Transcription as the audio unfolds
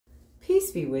Peace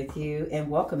be with you,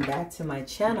 and welcome back to my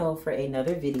channel for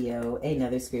another video,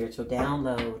 another spiritual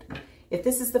download. If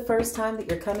this is the first time that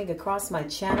you're coming across my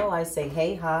channel, I say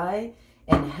hey, hi,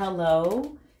 and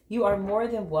hello. You are more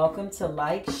than welcome to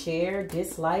like, share,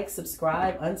 dislike,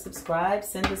 subscribe, unsubscribe,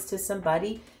 send this to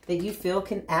somebody that you feel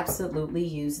can absolutely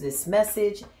use this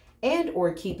message, and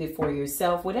or keep it for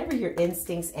yourself. Whatever your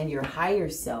instincts and your higher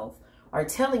self are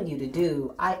telling you to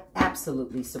do, I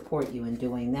absolutely support you in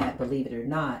doing that, believe it or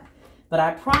not. But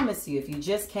I promise you, if you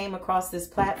just came across this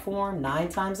platform, 9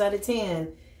 times out of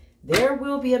 10, there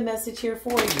will be a message here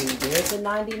for you. There's a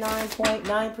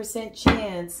 99.9%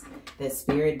 chance that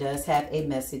Spirit does have a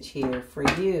message here for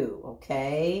you,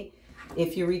 okay?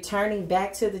 If you're returning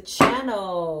back to the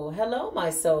channel, hello, my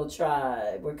soul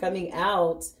tribe. We're coming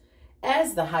out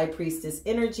as the High Priestess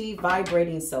energy,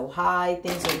 vibrating so high.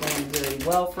 Things are going very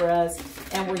well for us.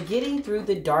 And we're getting through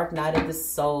the dark night of the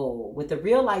soul with the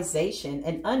realization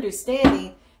and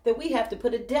understanding that we have to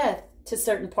put a death to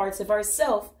certain parts of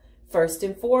ourselves first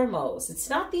and foremost. It's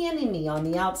not the enemy on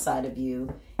the outside of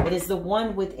you. It is the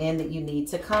one within that you need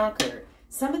to conquer.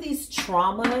 Some of these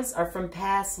traumas are from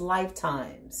past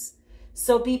lifetimes.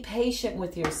 So be patient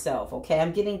with yourself, okay?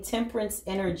 I'm getting temperance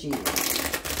energy.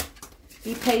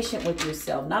 Be patient with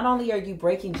yourself. Not only are you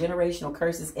breaking generational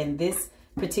curses in this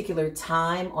particular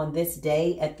time, on this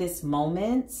day, at this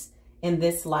moment, in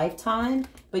this lifetime,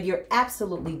 but you're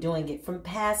absolutely doing it from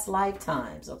past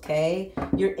lifetimes, okay?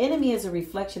 Your enemy is a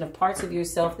reflection of parts of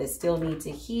yourself that still need to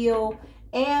heal,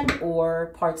 and or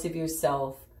parts of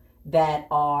yourself that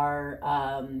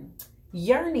are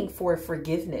yearning for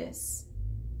forgiveness,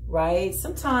 right?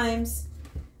 Sometimes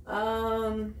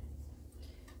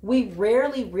we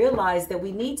rarely realize that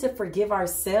we need to forgive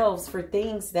ourselves for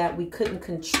things that we couldn't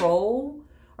control,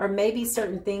 or maybe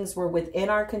certain things were within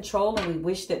our control and we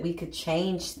wish that we could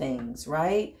change things,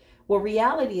 right? Well,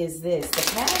 reality is this: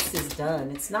 the past is done.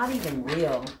 It's not even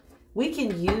real. We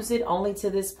can use it only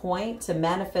to this point to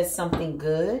manifest something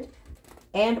good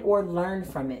and or learn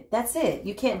from it. That's it.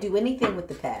 You can't do anything with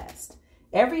the past.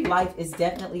 Every life is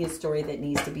definitely a story that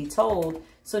needs to be told.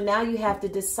 So now you have to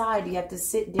decide, you have to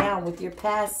sit down with your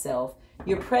past self,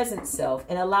 your present self,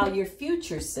 and allow your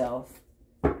future self,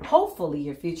 hopefully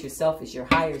your future self is your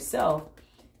higher self.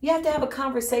 You have to have a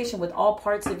conversation with all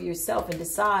parts of yourself and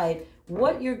decide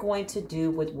what you're going to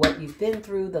do with what you've been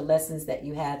through, the lessons that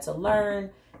you had to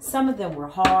learn. Some of them were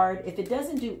hard. If it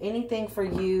doesn't do anything for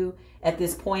you at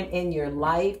this point in your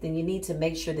life, then you need to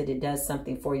make sure that it does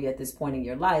something for you at this point in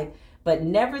your life. But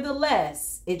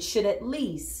nevertheless, it should at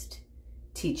least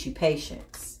teach you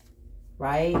patience,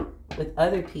 right? With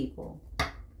other people,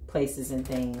 places and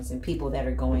things, and people that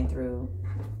are going through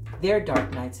their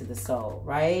dark nights of the soul,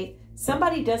 right?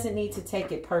 Somebody doesn't need to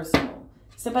take it personal.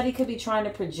 Somebody could be trying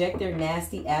to project their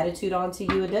nasty attitude onto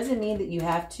you. It doesn't mean that you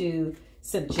have to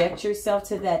subject yourself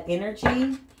to that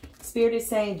energy. Spirit is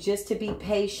saying just to be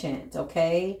patient,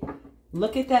 okay?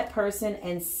 Look at that person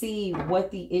and see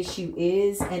what the issue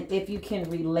is, and if you can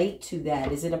relate to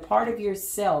that. Is it a part of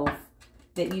yourself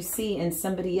that you see in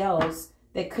somebody else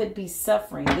that could be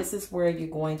suffering? This is where you're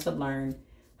going to learn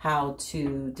how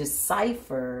to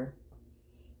decipher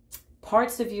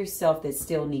parts of yourself that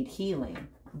still need healing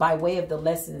by way of the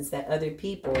lessons that other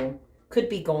people could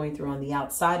be going through on the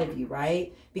outside of you,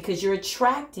 right? Because you're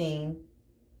attracting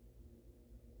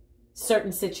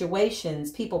certain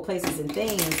situations, people, places, and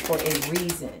things for a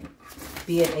reason.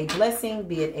 Be it a blessing,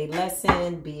 be it a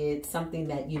lesson, be it something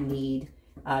that you need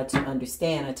to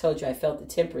understand. I told you I felt the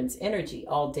temperance energy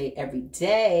all day, every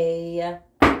day.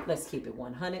 Let's keep it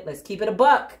 100. Let's keep it a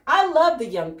buck. I love the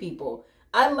young people.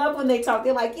 I love when they talk.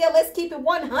 They're like, yeah, let's keep it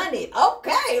 100.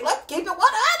 Okay, let's keep it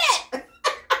 100.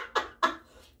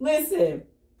 Listen,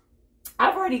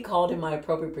 I've already called in my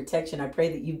appropriate protection. I pray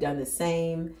that you've done the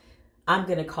same. I'm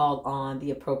going to call on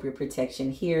the appropriate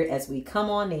protection here as we come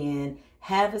on in,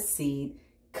 have a seat,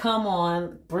 come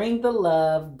on, bring the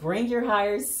love, bring your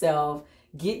higher self,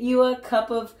 get you a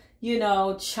cup of,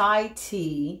 chai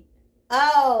tea.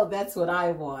 Oh, that's what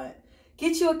I want.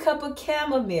 Get you a cup of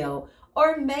chamomile,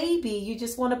 or maybe you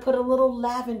just want to put a little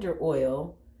lavender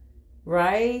oil,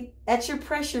 right, at your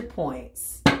pressure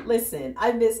points. Listen,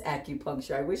 I miss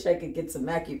acupuncture. I wish I could get some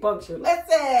acupuncture.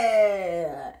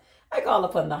 Listen. I call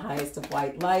upon the highest of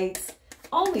white lights,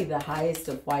 only the highest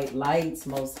of white lights,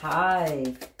 most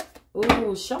high.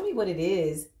 Ooh, show me what it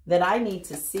is that I need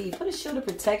to see. Put a shield of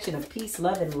protection of peace,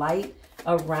 love, and light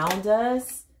around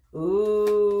us.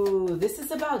 Ooh, this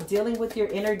is about dealing with your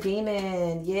inner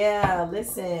demon. Yeah,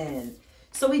 listen.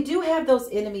 So we do have those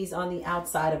enemies on the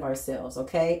outside of ourselves,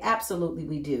 okay? Absolutely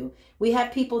we do. We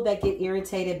have people that get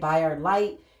irritated by our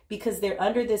light because they're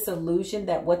under this illusion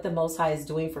that what the Most High is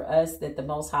doing for us, that the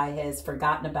Most High has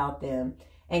forgotten about them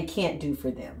and can't do for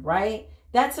them, right?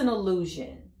 That's an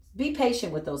illusion. Be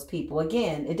patient with those people.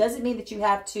 Again, it doesn't mean that you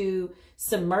have to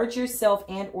submerge yourself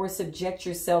and or subject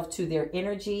yourself to their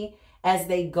energy as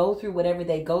they go through whatever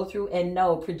they go through. And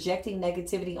no, projecting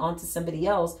negativity onto somebody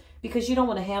else because you don't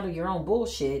want to handle your own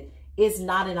bullshit is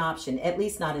not an option, at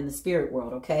least not in the spirit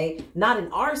world, okay? Not in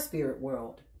our spirit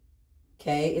world,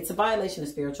 okay? It's a violation of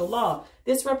spiritual law.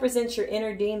 This represents your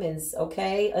inner demons,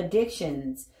 okay?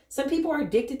 Addictions. Some people are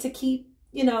addicted to keep,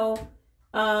 you know,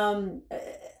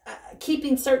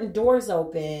 keeping certain doors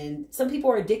open. Some people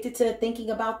are addicted to thinking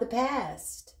about the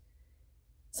past.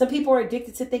 Some people are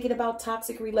addicted to thinking about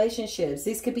toxic relationships.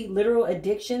 These could be literal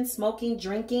addictions, smoking,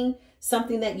 drinking,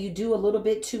 something that you do a little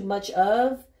bit too much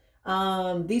of.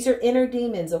 These are inner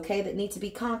demons, okay, that need to be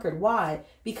conquered. Why?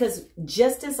 Because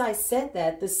just as I said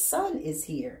that, the sun is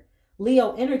here.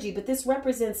 Leo energy, but this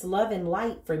represents love and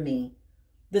light for me.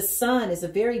 The sun is a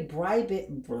very bright,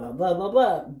 blah, blah, blah,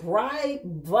 blah, bright,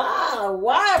 blah.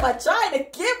 Why am I trying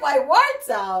to get my words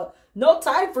out? No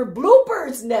time for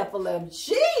bloopers, Nephilim.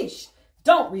 Sheesh.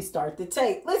 Don't restart the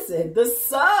tape. Listen, the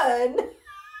sun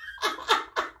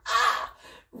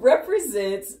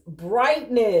represents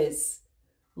brightness.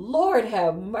 Lord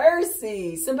have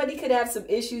mercy. Somebody could have some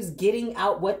issues getting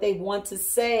out what they want to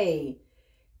say.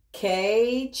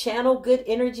 Okay. Channel good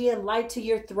energy and light to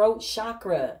your throat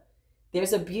chakra.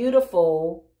 There's a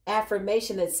beautiful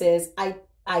affirmation that says,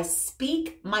 I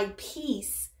speak my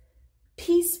peace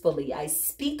peacefully. I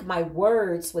speak my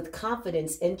words with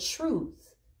confidence and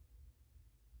truth.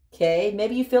 Okay.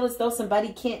 Maybe you feel as though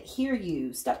somebody can't hear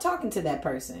you. Stop talking to that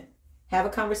person. Have a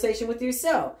conversation with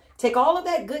yourself. Take all of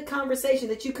that good conversation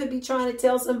that you could be trying to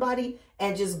tell somebody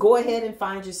and just go ahead and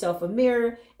find yourself a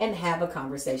mirror and have a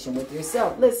conversation with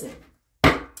yourself. Listen,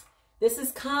 this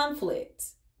is conflict.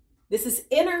 This is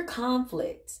inner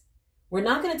conflict. We're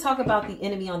not going to talk about the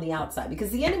enemy on the outside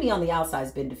because the enemy on the outside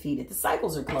has been defeated. The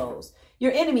cycles are closed.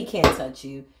 Your enemy can't touch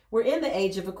you. We're in the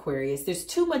age of Aquarius. There's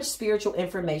too much spiritual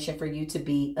information for you to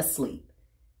be asleep.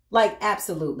 Like,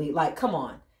 absolutely. Like, come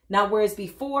on. Now, whereas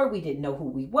before we didn't know who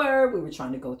we were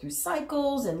trying to go through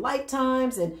cycles and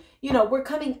lifetimes and, you know, we're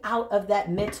coming out of that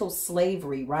mental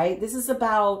slavery, right? This is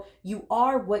about you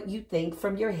are what you think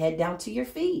from your head down to your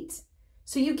feet.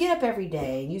 So you get up every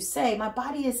day and you say, my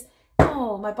body is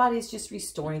just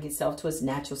restoring itself to its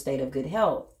natural state of good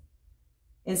health.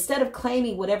 Instead of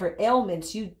claiming whatever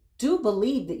ailments you do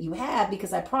believe that you have,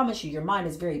 because I promise you, your mind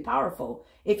is very powerful.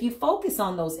 If you focus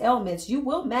on those ailments, you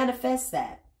will manifest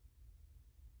that.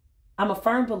 I'm a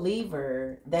firm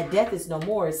believer that death is no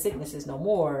more, sickness is no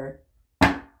more.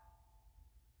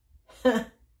 It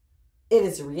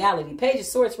is a reality. Page of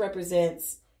Swords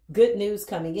represents good news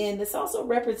coming in. This also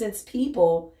represents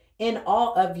people in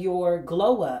awe of your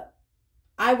glow up.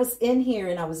 I was in here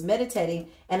and I was meditating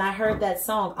and I heard that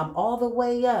song, I'm all the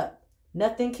way up.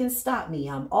 Nothing can stop me.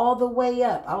 I'm all the way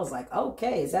up. I was like,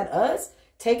 okay, is that us?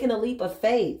 Taking a leap of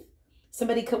faith.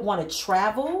 Somebody could want to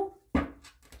travel.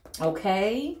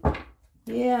 Okay.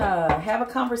 Yeah. Have a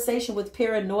conversation with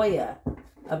paranoia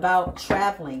about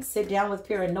traveling. Sit down with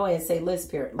paranoia and say,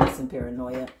 listen,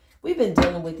 paranoia. We've been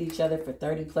dealing with each other for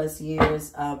 30 plus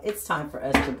years. It's time for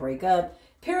us to break up.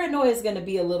 Paranoia is going to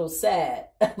be a little sad,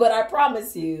 but I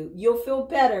promise you, you'll feel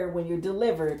better when you're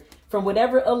delivered from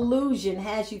whatever illusion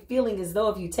has you feeling as though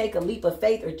if you take a leap of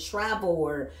faith or travel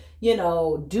or, you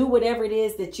know, do whatever it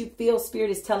is that you feel Spirit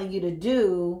is telling you to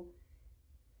do.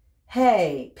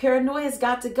 Hey, paranoia's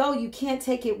got to go. You can't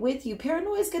take it with you.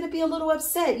 Paranoia is going to be a little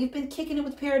upset. You've been kicking it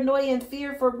with paranoia and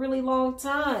fear for a really long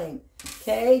time.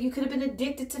 Okay, you could have been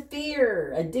addicted to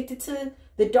fear, addicted to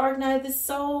the dark night of the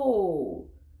soul.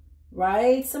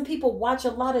 Right? Some people watch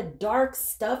a lot of dark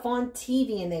stuff on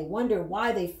TV and they wonder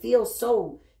why they feel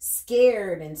so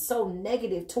scared and so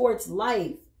negative towards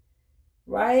life.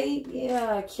 Right?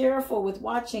 Yeah, careful with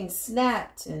watching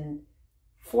Snapped and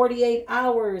 48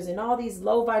 hours and all these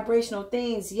low vibrational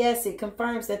things. Yes, it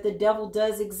confirms that the devil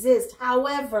does exist.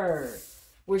 However,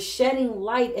 we're shedding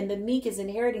light and the meek is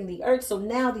inheriting the earth. So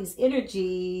now these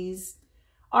energies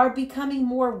are becoming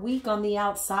more weak on the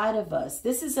outside of us.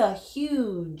 This is a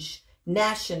huge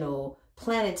national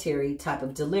planetary type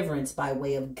of deliverance by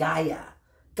way of Gaia.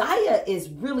 Gaia is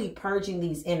really purging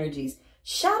these energies.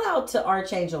 Shout out to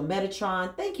Archangel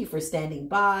Metatron. Thank you for standing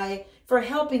by, for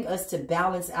helping us to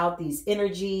balance out these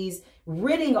energies,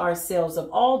 ridding ourselves of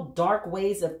all dark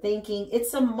ways of thinking.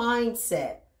 It's a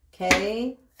mindset,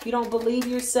 okay? If you don't believe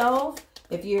yourself,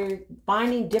 if you're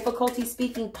finding difficulty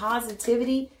speaking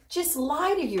positivity, just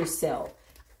lie to yourself.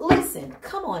 Listen,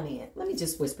 come on in. Let me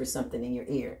just whisper something in your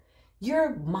ear.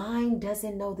 Your mind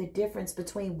doesn't know the difference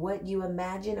between what you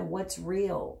imagine and what's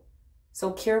real.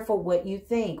 So careful what you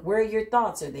think. Where are your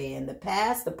thoughts? Are they in the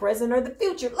past, the present, or the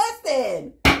future?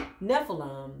 Listen,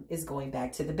 Nephilim is going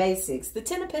back to the basics. The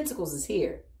Ten of Pentacles is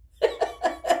here.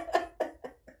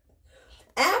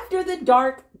 After the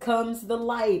dark comes the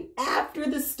light. After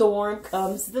the storm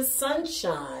comes the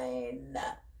sunshine.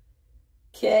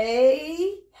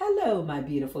 Okay? Hello, my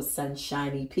beautiful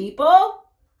sunshiny people.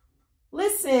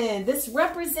 Listen, this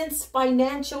represents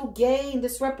financial gain.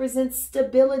 This represents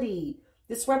stability.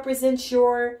 This represents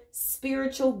your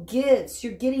spiritual gifts.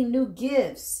 You're getting new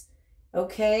gifts.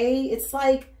 Okay? It's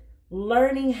like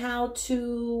learning how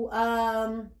to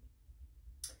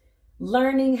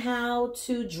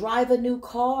drive a new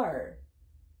car.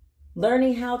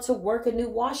 Learning how to work a new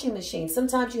washing machine.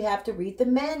 Sometimes you have to read the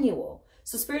manual.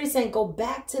 So Spirit is saying, go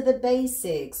back to the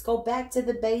basics. Go back to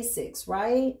the basics,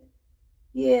 right?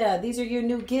 Yeah, these are your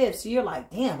new gifts. So you're like,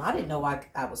 damn, I didn't know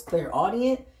I was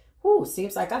clairaudient. Whew,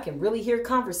 seems like I can really hear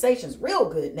conversations real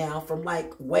good now from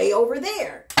like way over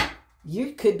there.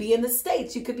 You could be in the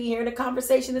States. You could be hearing a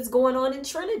conversation that's going on in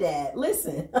Trinidad.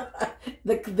 Listen,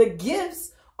 the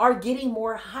gifts are getting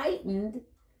more heightened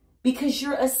because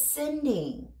you're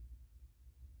ascending.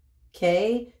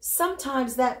 Okay?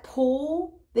 Sometimes that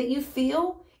pull that you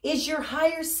feel is your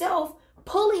higher self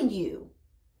pulling you.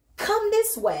 Come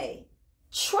this way.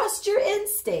 Trust your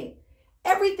instinct.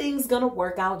 Everything's going to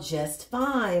work out just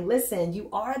fine. Listen, you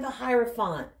are the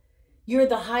Hierophant. You're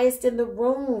the highest in the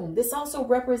room. This also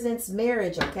represents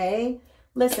marriage, okay?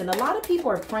 Listen, a lot of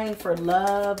people are praying for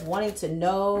love, wanting to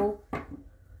know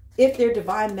if their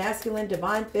divine masculine,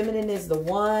 divine feminine is the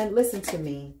one. Listen to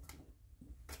me.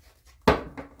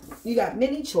 You got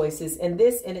many choices, and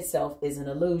this in itself is an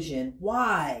illusion.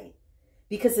 Why?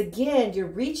 Because again, you're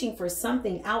reaching for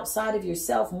something outside of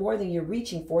yourself more than you're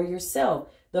reaching for yourself.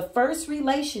 The first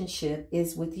relationship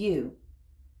is with you.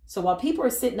 So while people are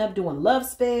sitting up doing love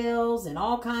spells and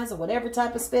all kinds of whatever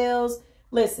type of spells,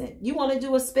 listen, you want to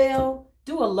do a spell?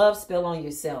 Do a love spell on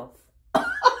yourself.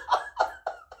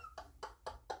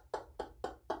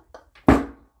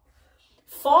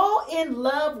 Fall in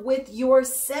love with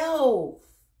yourself.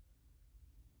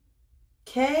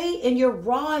 Okay? In your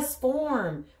rawest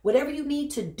form. Whatever you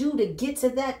need to do to get to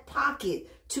that pocket,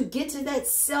 to get to that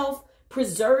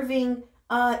self-preserving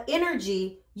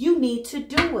energy, you need to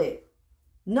do it.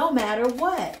 No matter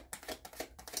what.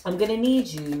 I'm going to need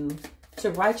you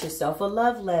to write yourself a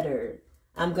love letter.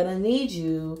 I'm going to need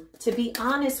you to be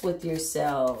honest with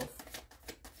yourself.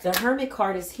 The Hermit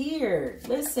card is here.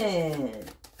 Listen.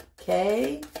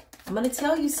 Okay? I'm going to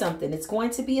tell you something. It's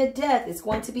going to be a death. It's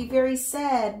going to be very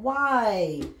sad.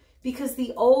 Why? Because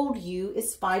the old you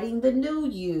is fighting the new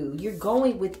you. You're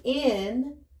going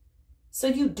within, so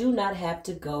you do not have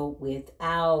to go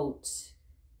without.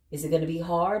 Is it going to be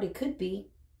hard? It could be.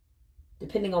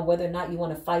 Depending on whether or not you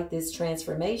want to fight this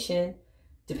transformation.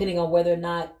 Depending on whether or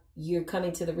not you're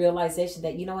coming to the realization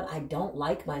that, you know what, I don't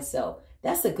like myself.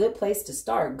 That's a good place to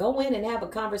start. Go in and have a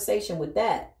conversation with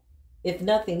that. If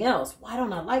nothing else, why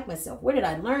don't I like myself? Where did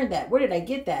I learn that? Where did I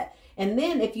get that? And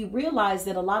then if you realize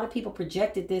that a lot of people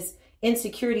projected this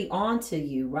insecurity onto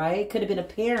you, right? Could have been a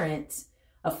parent,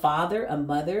 a father, a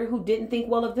mother who didn't think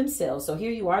well of themselves. So here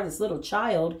you are, this little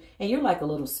child, and you're like a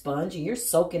little sponge and you're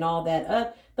soaking all that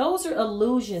up. Those are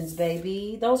illusions,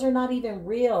 baby. Those are not even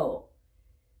real.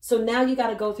 So now you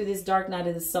got to go through this dark night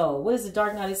of the soul. What is the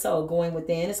dark night of the soul? Going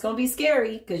within. It's going to be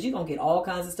scary because you're going to get all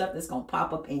kinds of stuff that's going to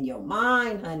pop up in your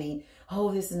mind, honey.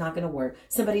 Oh, this is not going to work.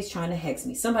 Somebody's trying to hex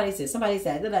me. Somebody's this, somebody's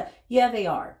that. Yeah, they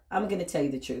are. I'm going to tell you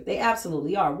the truth. They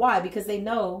absolutely are. Why? Because they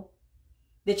know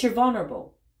that you're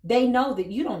vulnerable. They know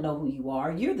that you don't know who you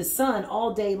are. You're the sun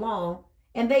all day long,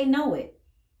 and they know it.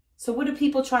 So what do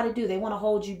people try to do? They want to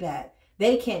hold you back.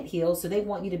 They can't heal, so they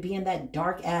want you to be in that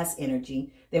dark ass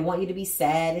energy. They want you to be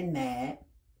sad and mad.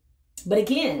 But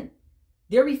again,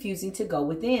 they're refusing to go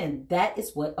within. That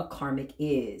is what a karmic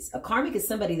is. A karmic is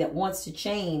somebody that wants to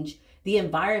change the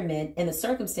environment and the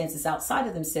circumstances outside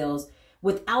of themselves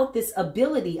without this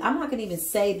ability. I'm not going to even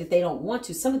say that they don't want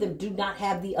to. Some of them do not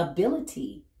have the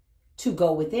ability to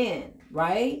go within,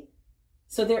 right?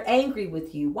 So they're angry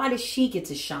with you. Why does she get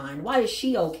to shine? Why is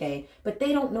she okay? But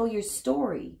they don't know your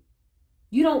story.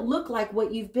 You don't look like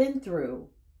what you've been through.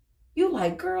 You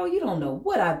like, girl, you don't know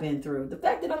what I've been through. The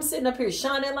fact that I'm sitting up here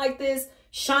shining like this,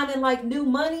 shining like new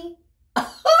money.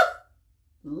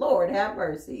 Lord have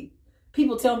mercy.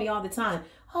 People tell me all the time,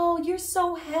 oh, you're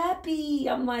so happy.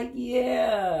 I'm like,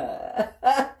 yeah,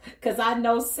 because I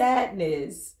know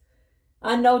sadness.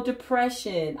 I know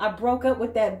depression. I broke up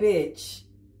with that bitch.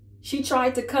 She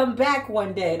tried to come back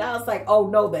one day. And I was like, oh,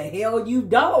 no, the hell you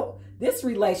don't. This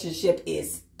relationship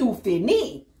is tout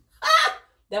fini. Ah,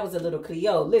 that was a little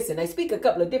Creole. Listen, I speak a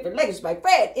couple of different languages, my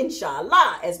friend.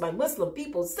 Inshallah, as my Muslim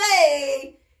people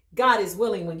say, God is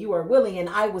willing when you are willing, and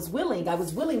I was willing. I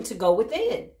was willing to go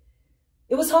within.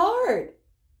 It was hard.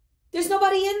 There's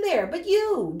nobody in there but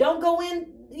you. Don't go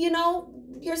in,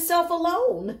 yourself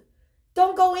alone.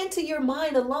 Don't go into your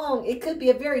mind alone. It could be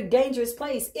a very dangerous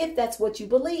place if that's what you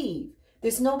believe.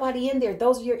 There's nobody in there.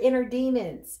 Those are your inner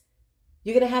demons.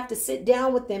 You're going to have to sit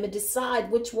down with them and decide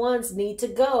which ones need to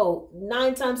go.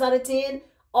 9 times out of 10,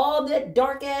 all that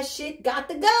dark ass shit got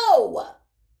to go.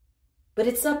 But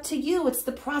it's up to you. It's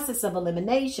the process of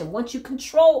elimination. Once you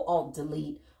control, alt,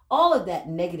 delete all of that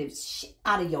negative shit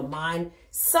out of your mind.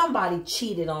 Somebody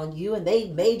cheated on you and they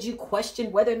made you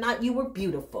question whether or not you were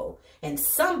beautiful. And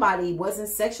somebody wasn't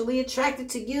sexually attracted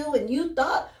to you and you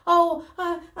thought, oh,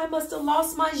 I must have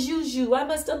lost my juju. I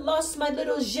must have lost my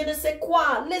little je ne sais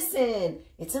quoi. Listen,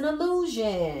 it's an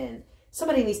illusion.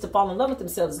 Somebody needs to fall in love with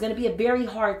themselves. It's going to be a very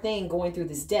hard thing going through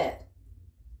this death.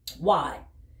 Why?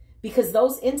 Because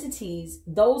those entities,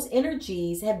 those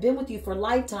energies have been with you for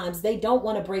lifetimes. They don't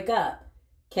want to break up.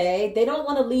 Okay, they don't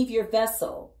want to leave your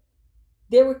vessel.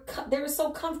 They were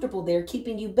so comfortable there,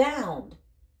 keeping you bound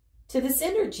to this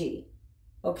energy.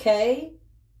 Okay,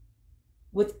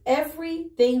 with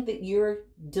everything that you're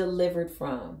delivered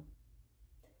from,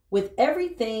 with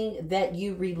everything that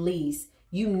you release,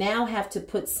 you now have to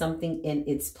put something in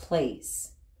its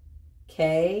place.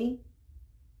 Okay,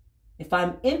 if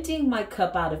I'm emptying my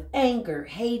cup out of anger,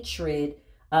 hatred,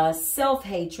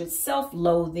 self-hatred,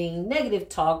 self-loathing, negative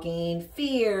talking,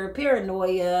 fear,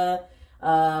 paranoia.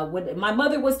 When my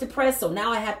mother was depressed, so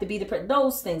now I have to be depressed.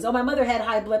 Those things. Oh, my mother had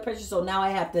high blood pressure, so now I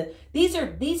have to. These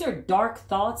are dark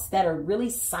thoughts that are really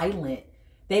silent.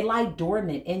 They lie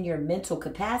dormant in your mental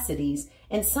capacities.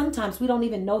 And sometimes we don't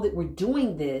even know that we're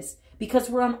doing this because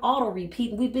we're on auto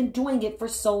repeat. And we've been doing it for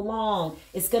so long.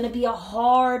 It's going to be a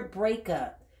hard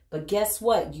breakup. But guess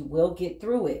what? You will get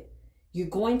through it. You're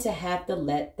going to have to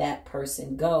let that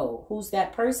person go. Who's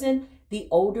that person? The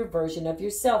older version of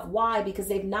yourself. Why? Because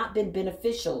they've not been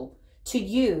beneficial to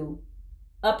you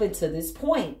up until this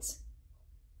point.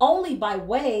 Only by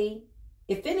way,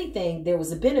 if anything, there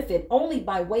was a benefit, only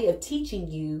by way of teaching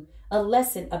you a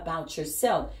lesson about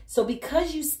yourself. So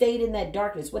because you stayed in that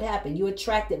darkness, what happened? You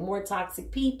attracted more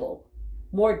toxic people,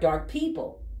 more dark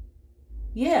people.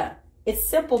 Yeah, it's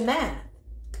simple math.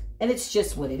 And it's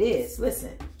just what it is.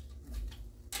 Listen.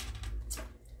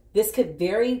 This could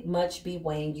very much be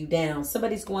weighing you down.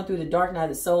 Somebody's going through the dark night of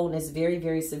the soul and it's very,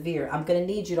 very severe. I'm going to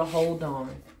need you to hold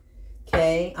on.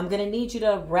 Okay? I'm going to need you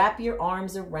to wrap your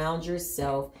arms around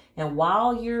yourself. And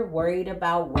while you're worried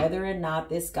about whether or not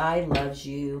this guy loves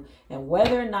you and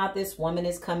whether or not this woman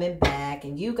is coming back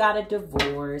and you got a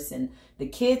divorce and the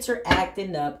kids are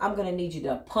acting up, I'm going to need you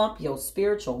to pump your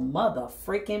spiritual mother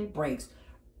freaking brakes.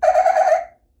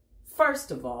 First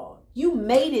of all, you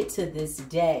made it to this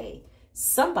day.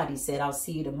 Somebody said, I'll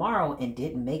see you tomorrow and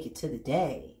didn't make it to the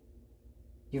day.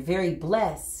 You're very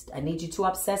blessed. I need you to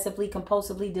obsessively,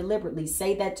 compulsively, deliberately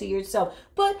say that to yourself.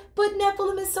 But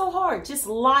Nephilim is so hard. Just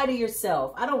lie to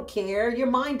yourself. I don't care.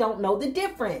 Your mind don't know the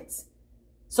difference.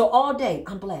 So all day,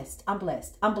 I'm blessed. I'm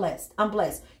blessed. I'm blessed. I'm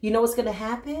blessed. You know what's going to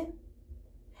happen?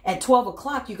 At 12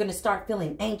 o'clock, you're going to start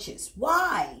feeling anxious.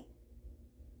 Why?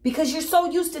 Because you're so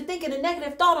used to thinking a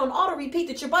negative thought on auto repeat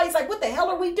that your body's like, what the hell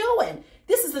are we doing?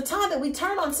 This is the time that we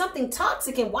turn on something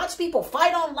toxic and watch people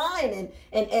fight online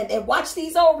and watch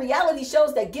these old reality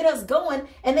shows that get us going.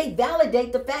 And they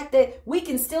validate the fact that we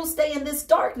can still stay in this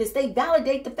darkness. They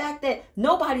validate the fact that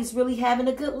nobody's really having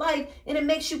a good life. And it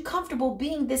makes you comfortable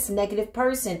being this negative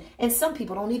person. And some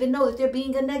people don't even know that they're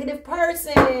being a negative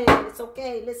person. It's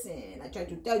okay. Listen, I tried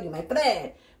to tell you, my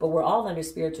friend. But we're all under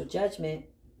spiritual judgment.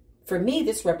 For me,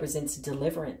 this represents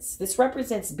deliverance. This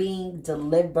represents being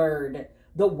delivered.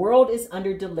 The world is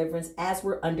under deliverance as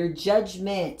we're under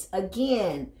judgment.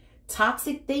 Again,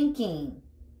 toxic thinking.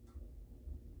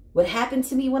 What happened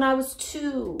to me when I was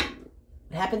 2?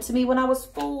 What happened to me when I was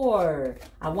 4?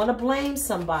 I want to blame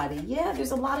somebody. Yeah,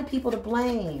 there's a lot of people to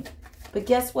blame. But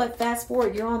guess what? Fast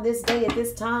forward, you're on this day at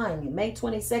this time, May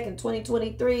 22nd,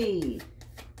 2023.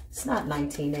 It's not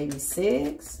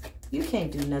 1986. You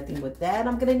can't do nothing with that.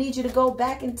 I'm going to need you to go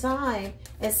back in time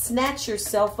and snatch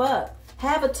yourself up.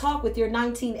 Have a talk with your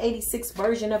 1986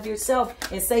 version of yourself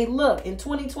and say, look, in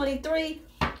 2023,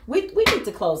 we need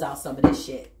to close out some of this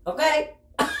shit, okay?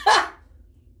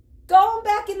 Go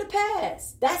back in the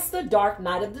past. That's the dark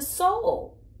night of the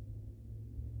soul.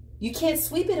 You can't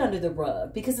sweep it under the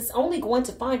rug because it's only going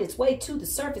to find its way to the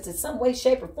surface in some way,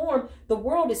 shape, or form. The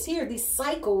world is here. These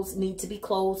cycles need to be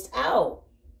closed out.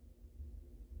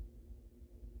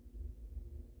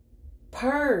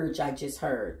 purge, I just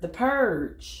heard. The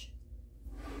purge.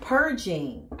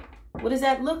 Purging. What does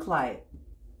that look like?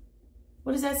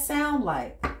 What does that sound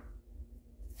like?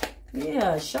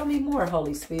 Yeah, show me more,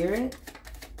 Holy Spirit.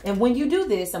 And when you do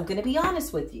this, I'm going to be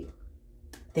honest with you.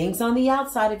 Things on the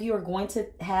outside of you are going to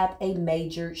have a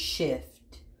major shift.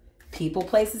 People,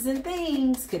 places, and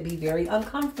things could be very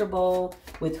uncomfortable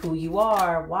with who you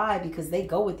are. Why? Because they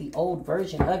go with the old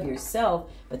version of yourself.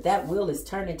 But that wheel is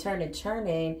turning, turning,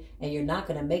 turning. And you're not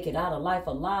going to make it out of life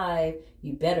alive.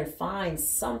 You better find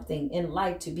something in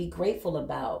life to be grateful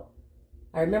about.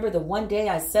 I remember the one day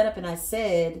I sat up and I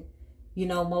said, you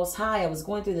know, Most High, I was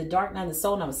going through the dark night of the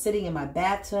soul and I was sitting in my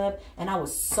bathtub and I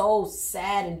was so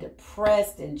sad and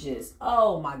depressed and just,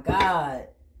 oh my God.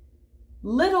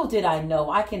 Little did I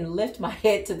know I can lift my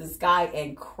head to the sky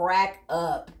and crack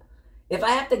up. If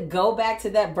I have to go back to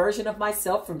that version of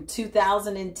myself from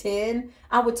 2010,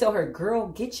 I would tell her, girl,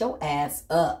 get your ass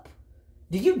up.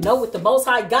 Do you know what the Most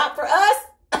High got for us?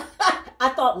 I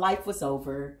thought life was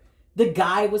over. The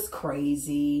guy was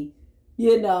crazy.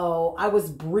 You know, I was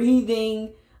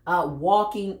breathing,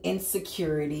 walking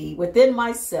insecurity within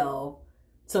myself.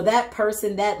 So that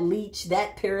person, that leech,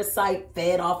 that parasite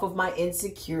fed off of my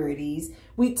insecurities.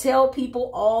 We tell people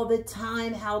all the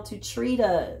time how to treat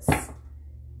us,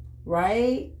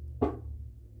 right?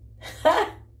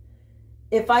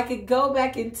 If I could go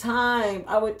back in time,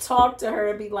 I would talk to her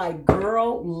and be like,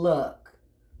 girl, look.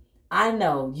 I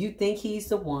know you think he's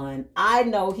the one. I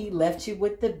know he left you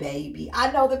with the baby.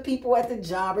 I know the people at the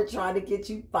job are trying to get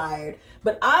you fired.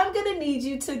 But I'm going to need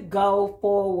you to go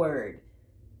forward.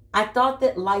 I thought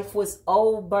that life was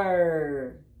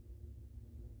over.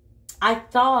 I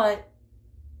thought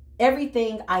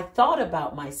everything I thought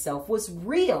about myself was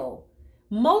real.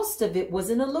 Most of it was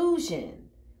an illusion.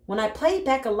 When I played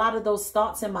back a lot of those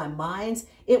thoughts in my mind,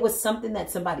 it was something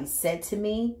that somebody said to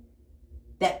me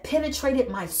that penetrated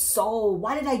my soul.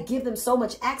 Why did I give them so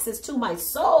much access to my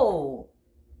soul?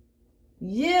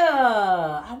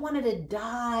 Yeah, I wanted to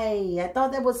die. I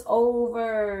thought that was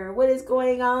over. What is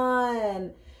going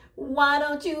on? Why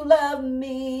don't you love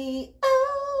me?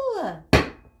 Oh,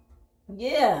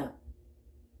 yeah.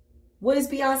 What does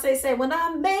Beyonce say? When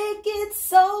I make it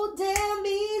so damn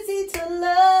easy to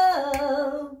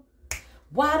love.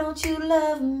 Why don't you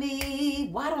love me?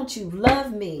 Why don't you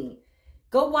love me?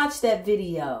 Go watch that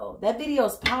video. That video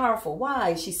is powerful.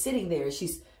 Why? She's sitting there.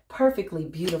 She's perfectly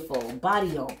beautiful.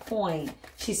 Body on point.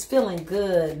 She's feeling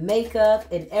good. Makeup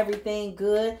and everything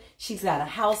good. She's got a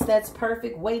house that's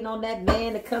perfect. Waiting on that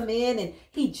man to come in. And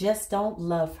he just don't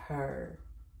love her.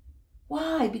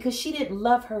 Why? Because she didn't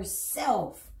love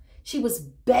herself. She was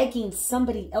begging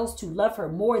somebody else to love her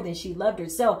more than she loved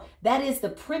herself. That is the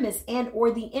premise and or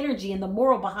the energy and the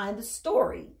moral behind the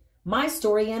story. My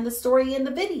story and the story in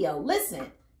the video.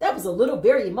 Listen, that was a little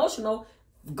very emotional.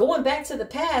 Going back to the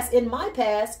past, in my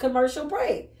past, commercial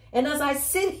break. And as I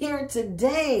sit here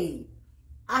today,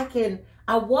 I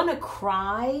want to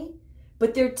cry,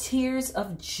 but they're tears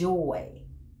of joy.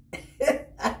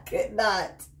 I could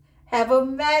not have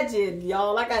imagined,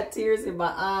 y'all. I got tears in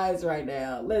my eyes right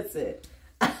now. Listen,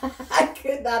 I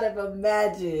could not have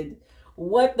imagined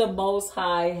what the Most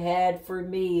High had for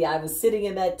me. I was sitting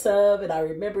in that tub and I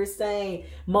remember saying,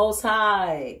 Most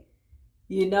High,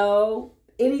 you know,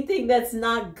 anything that's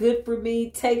not good for me,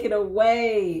 take it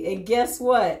away. And guess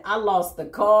what? I lost the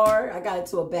car. I got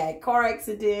into a bad car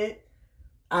accident.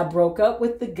 I broke up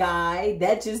with the guy.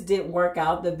 That just didn't work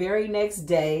out the very next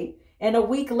day. And a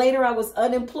week later, I was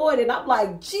unemployed. And I'm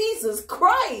like, Jesus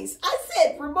Christ. I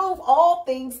said, remove all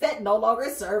things that no longer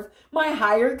serve my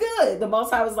higher good. The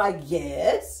Most High was like,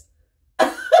 yes.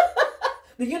 The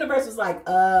universe was like,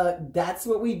 that's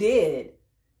what we did.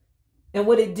 And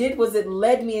what it did was it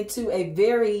led me into a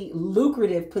very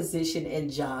lucrative position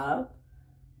and job.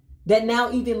 That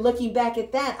now, even looking back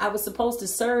at that, I was supposed to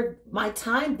serve my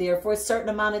time there for a certain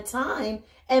amount of time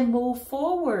and move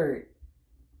forward.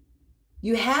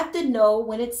 You have to know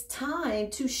when it's time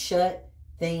to shut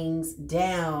things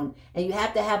down. And you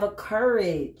have to have a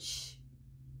courage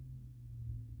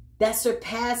that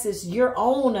surpasses your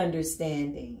own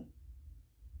understanding.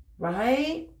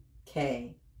 Right?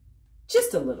 Okay.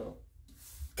 Just a little.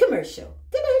 Commercial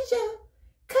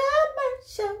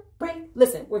break.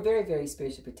 Listen, we're very, very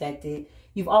spiritually protected.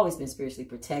 You've always been spiritually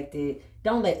protected.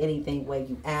 Don't let anything weigh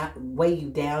you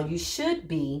down. You should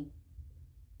be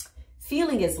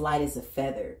feeling as light as a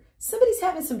feather. Somebody's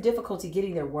having some difficulty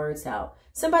getting their words out.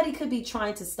 Somebody could be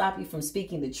trying to stop you from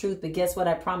speaking the truth, but guess what?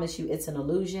 I promise you it's an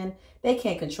illusion. They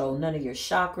can't control none of your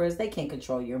chakras. They can't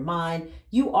control your mind.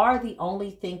 You are the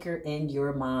only thinker in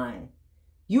your mind.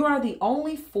 You are the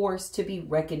only force to be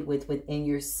reckoned with within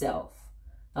yourself.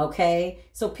 Okay,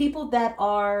 so people that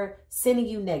are sending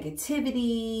you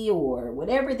negativity or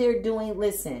whatever they're doing,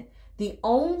 listen, the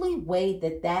only way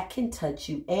that that can touch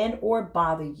you and or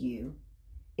bother you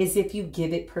is if you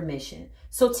give it permission.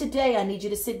 So today I need you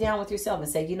to sit down with yourself and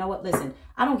say, you know what, listen,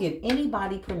 I don't give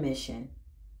anybody permission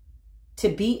to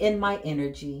be in my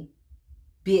energy,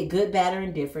 be it good, bad, or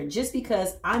indifferent, just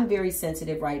because I'm very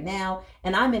sensitive right now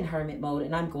and I'm in hermit mode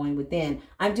and I'm going within.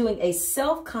 I'm doing a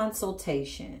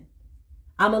self-consultation.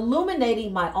 I'm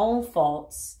illuminating my own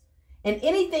faults, and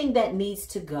anything that needs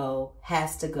to go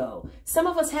has to go. Some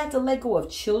of us had to let go of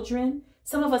children.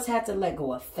 Some of us had to let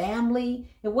go of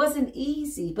family. It wasn't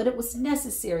easy, but it was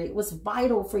necessary. It was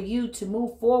vital for you to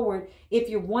move forward if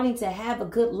you're wanting to have a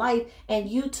good life, and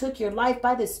you took your life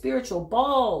by the spiritual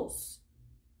balls.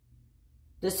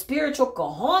 The spiritual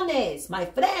cojones, my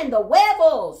friend, the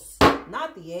huevos.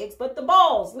 Not the eggs, but the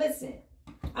balls. Listen,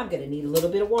 I'm going to need a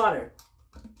little bit of water.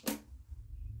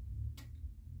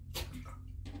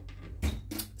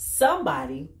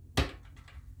 Somebody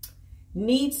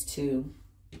needs to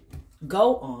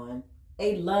go on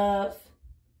a love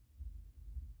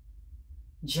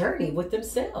journey with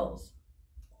themselves.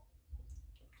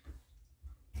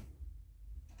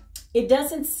 It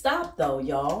doesn't stop though,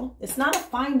 y'all. It's not a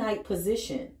finite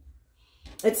position.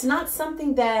 It's not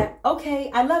something that, okay,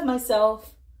 I love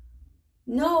myself.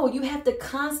 No, you have to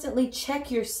constantly check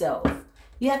yourself.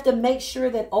 You have to make sure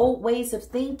that old ways of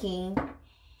thinking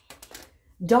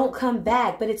don't come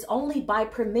back, but it's only by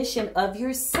permission of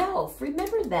yourself.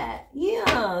 Remember that.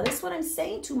 Yeah, that's what I'm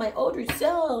saying to my older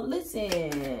self.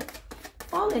 Listen,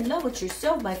 fall in love with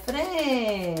yourself, my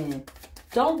friend.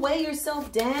 Don't weigh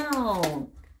yourself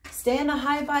down. Stay in a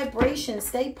high vibration.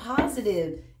 Stay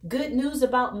positive. Good news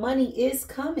about money is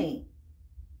coming.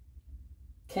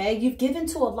 Okay, you've given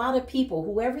to a lot of people,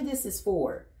 whoever this is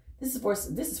for. This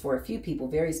is for a few people,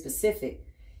 very specific.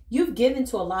 You've given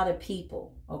to a lot of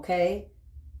people, okay?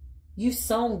 You've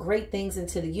sown great things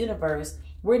into the universe.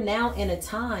 We're now in a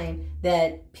time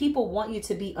that people want you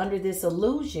to be under this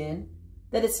illusion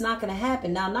that it's not going to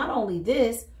happen. Now, not only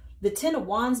this, the 10 of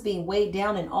Wands being weighed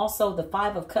down, and also the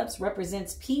 5 of Cups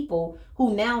represents people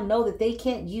who now know that they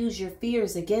can't use your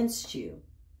fears against you.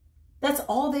 That's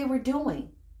all they were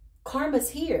doing. Karma's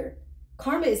here.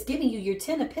 Karma is giving you your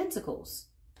 10 of Pentacles.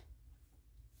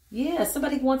 Yeah,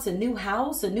 somebody wants a new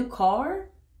house, a new car,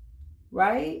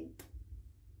 right?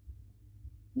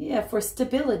 Yeah, for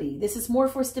stability. This is more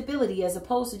for stability as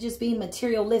opposed to just being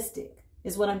materialistic,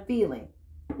 is what I'm feeling.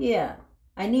 Yeah,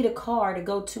 I need a car to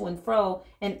go to and fro.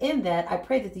 And in that, I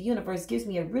pray that the universe gives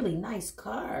me a really nice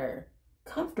car.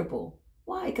 Comfortable.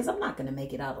 Why? Because I'm not going to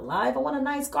make it out alive. I want a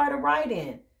nice car to ride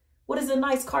in. What does a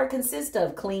nice car consist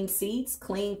of? Clean seats,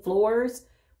 clean floors,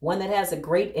 one that has a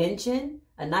great engine,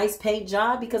 a nice paint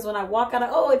job. Because when I walk out,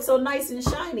 oh, it's so nice and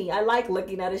shiny. I like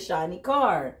looking at a shiny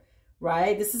car.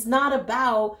 Right? This is not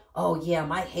about, oh yeah,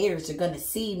 my hairs are going to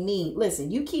see me.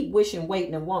 Listen, you keep wishing,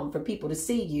 waiting, and wanting for people to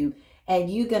see you, and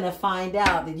you're going to find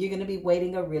out that you're going to be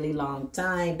waiting a really long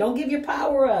time. Don't give your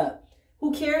power up.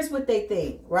 Who cares what they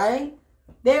think, right?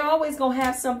 They're always going to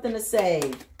have something to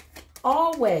say.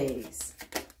 Always.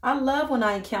 I love when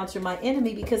I encounter my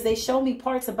enemy because they show me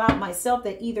parts about myself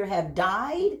that either have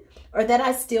died or that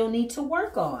I still need to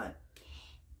work on.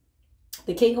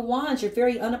 The King of Wands, you're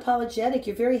very unapologetic.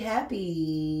 You're very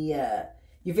happy.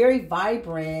 You're very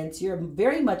vibrant. You're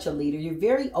very much a leader. You're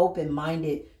very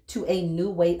open-minded to a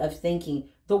new way of thinking.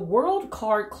 The World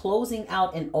card closing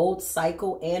out an old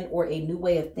cycle and or a new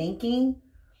way of thinking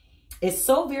is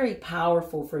so very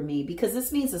powerful for me because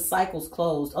this means the cycle's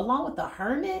closed along with the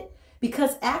Hermit.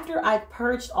 Because after I've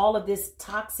purged all of this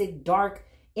toxic, dark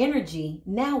energy,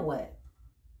 now what?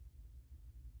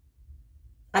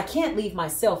 I can't leave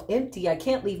myself empty. I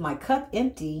can't leave my cup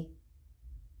empty.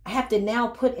 I have to now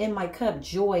put in my cup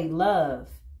joy, love.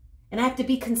 And I have to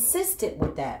be consistent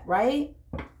with that, right?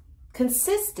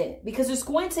 Consistent. Because there's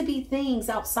going to be things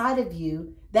outside of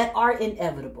you that are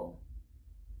inevitable.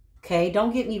 Okay?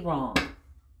 Don't get me wrong.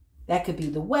 That could be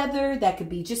the weather. That could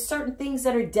be just certain things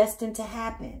that are destined to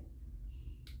happen.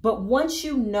 But once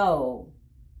you know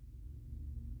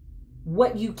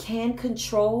what you can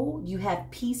control, you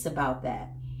have peace about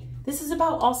that. This is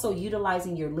about also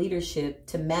utilizing your leadership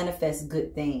to manifest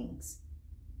good things,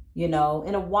 you know,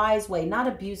 in a wise way, not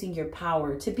abusing your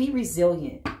power, to be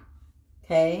resilient.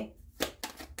 Okay.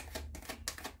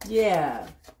 Yeah.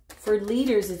 For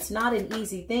leaders, it's not an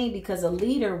easy thing because a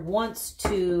leader wants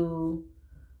to,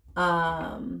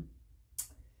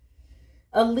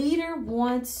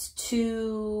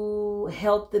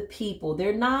 help the people.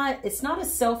 It's not a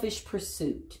selfish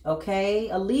pursuit, okay?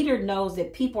 A leader knows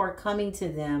that people are coming to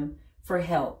them for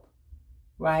help,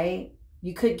 right?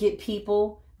 You could get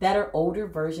people that are older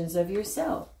versions of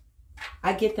yourself.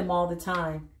 I get them all the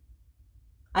time.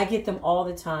 I get them all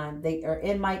the time. They are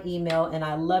in my email, and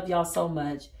I love y'all so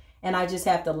much. And I just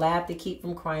have to laugh to keep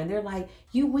from crying. They're like,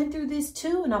 you went through this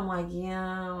too? And I'm like,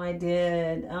 yeah, I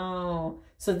did. Oh.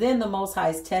 So then the Most High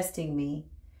is testing me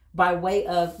by way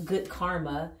of good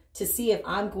karma to see if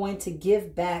I'm going to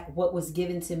give back what was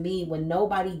given to me when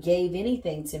nobody gave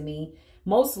anything to me.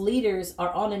 Most leaders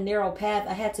are on a narrow path.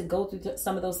 I had to go through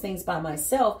some of those things by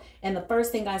myself. And the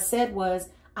first thing I said was,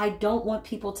 I don't want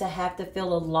people to have to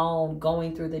feel alone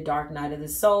going through the dark night of the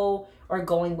soul or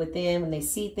going within when they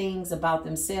see things about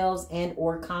themselves and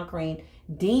or conquering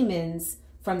demons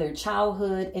from their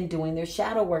childhood and doing their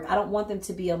shadow work. I don't want them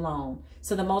to be alone.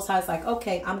 So the Most High is like,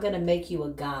 okay, I'm going to make you a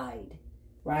guide,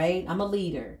 right? I'm a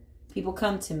leader. People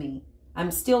come to me.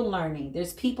 I'm still learning.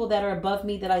 There's people that are above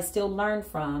me that I still learn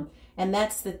from. And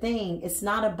that's the thing. It's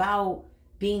not about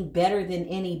being better than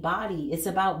anybody. It's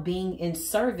about being in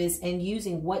service and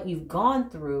using what you've gone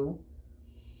through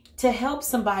to help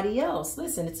somebody else.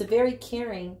 Listen, it's a very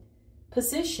caring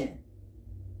position.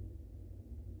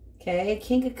 Okay,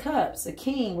 King of Cups, a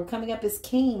king. We're coming up as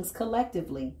kings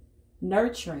collectively.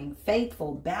 Nurturing,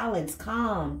 faithful, balanced,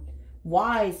 calm,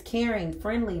 wise, caring,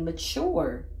 friendly,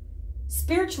 mature,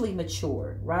 spiritually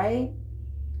mature, right?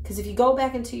 Because if you go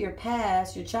back into your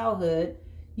past, your childhood,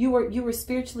 you were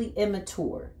spiritually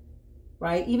immature,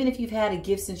 right? Even if you've had a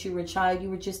gift since you were a child, you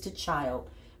were just a child.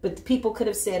 But people could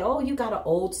have said, oh, you got an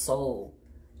old soul.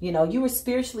 You know, you were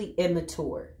spiritually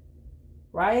immature,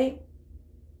 right?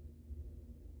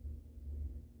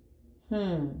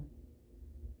 I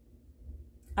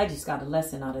just got a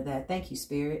lesson out of that. Thank you,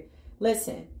 Spirit.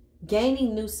 Listen,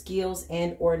 gaining new skills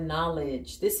and or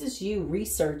knowledge. This is you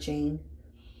researching,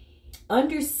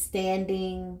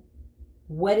 understanding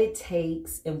what it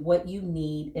takes and what you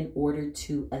need in order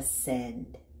to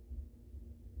ascend.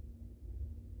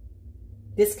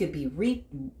 This could be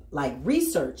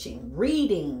researching,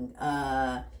 reading,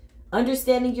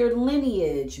 understanding your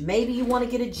lineage. Maybe you want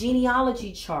to get a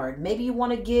genealogy chart. Maybe you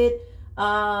want to get,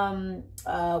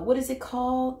 what is it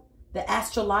called? The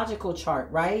astrological chart,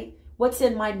 right? What's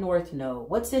in my north node?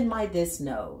 What's in my this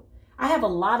node? I have a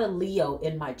lot of Leo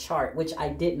in my chart, which I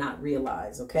did not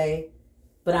realize, okay?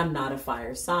 But I'm not a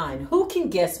fire sign. Who can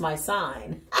guess my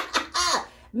sign?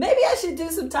 Maybe I should do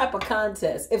some type of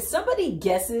contest. If somebody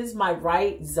guesses my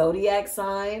right zodiac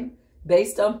sign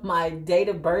based on my date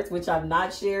of birth, which I've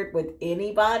not shared with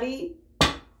anybody,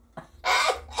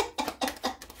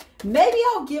 maybe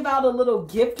I'll give out a little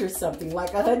gift or something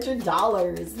like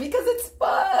 $100 because it's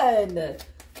fun.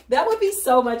 That would be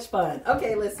so much fun.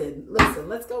 Okay, listen.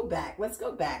 Let's go back.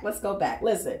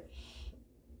 Listen.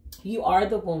 You are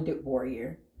the wounded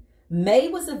warrior. May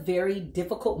was a very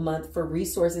difficult month for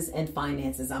resources and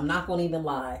finances. I'm not going to even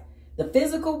lie. The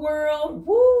physical world,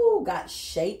 woo, got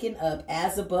shaken up.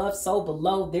 As above, so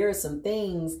below. There are some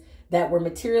things that were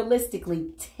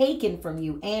materialistically taken from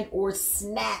you and or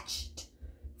snatched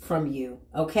from you.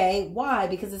 Okay? Why?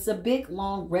 Because it's a big,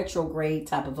 long retrograde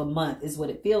type of a month is what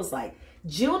it feels like.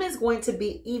 June is going to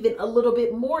be even a little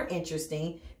bit more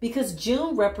interesting because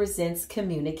June represents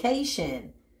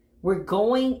communication. We're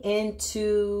going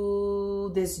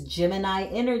into this Gemini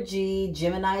energy.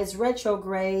 Gemini is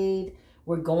retrograde.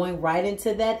 We're going right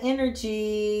into that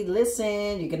energy.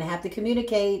 Listen, you're going to have to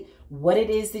communicate what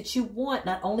it is that you want,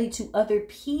 not only to other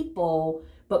people,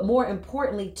 but more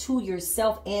importantly to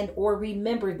yourself, and or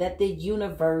remember that the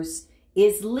universe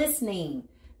is listening.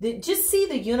 Just see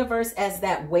the universe as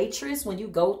that waitress when you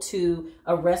go to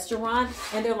a restaurant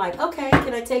and they're like, okay,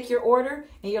 can I take your order?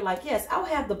 And you're like, yes, I'll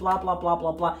have the blah, blah, blah,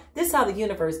 blah, blah. This is how the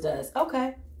universe does.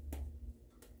 Okay.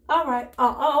 All right.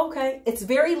 Oh, okay. It's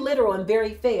very literal and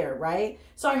very fair, right?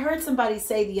 So I heard somebody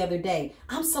say the other day,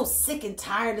 I'm so sick and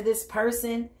tired of this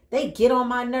person. They get on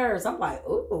my nerves. I'm like,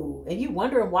 ooh, and you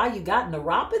wondering why you got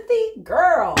neuropathy?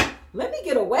 Girl, let me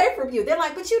get away from you. They're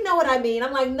like, but you know what I mean.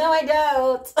 I'm like, no, I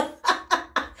don't.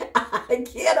 I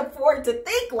can't afford to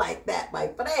think like that, my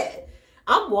friend.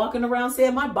 I'm walking around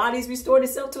saying my body's restored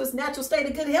itself to its natural state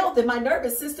of good health and my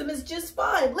nervous system is just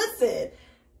fine. Listen,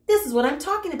 this is what I'm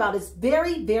talking about. It's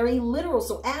very, very literal.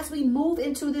 So as we move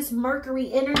into this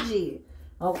Mercury energy,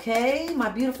 okay, my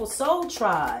beautiful soul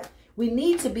tribe, we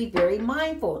need to be very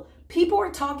mindful. People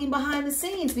are talking behind the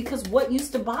scenes because what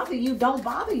used to bother you don't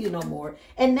bother you no more.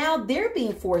 And now they're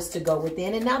being forced to go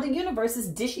within. And now the universe is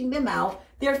dishing them out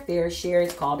their fair share.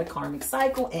 It's called a karmic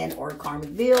cycle and or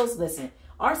karmic bills. Listen,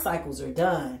 our cycles are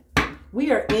done.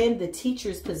 We are in the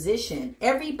teacher's position.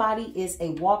 Everybody is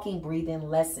a walking, breathing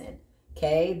lesson.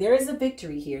 Okay, there is a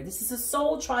victory here. This is a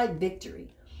soul tribe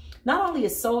victory. Not only a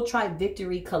soul tribe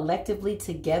victory collectively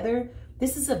together,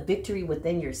 this is a victory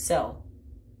within yourself.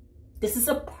 This is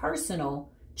a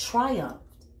personal triumph.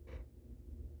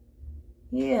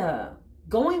 Yeah.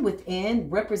 Going within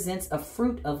represents a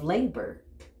fruit of labor.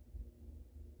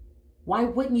 Why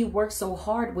wouldn't you work so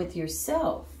hard with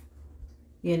yourself?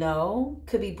 You know,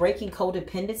 could be breaking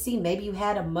codependency. Maybe you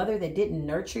had a mother that didn't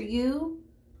nurture you,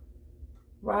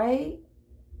 right?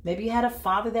 Maybe you had a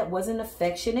father that wasn't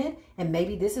affectionate, and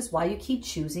maybe this is why you keep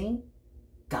choosing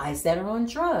guys that are on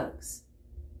drugs.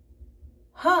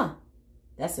 Huh?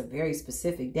 That's a very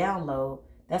specific download.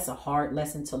 That's a hard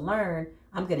lesson to learn.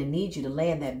 I'm going to need you to lay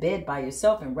in that bed by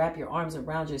yourself and wrap your arms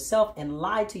around yourself and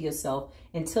lie to yourself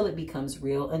until it becomes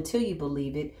real, until you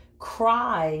believe it.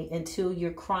 Cry until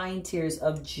you're crying tears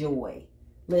of joy.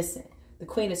 Listen, the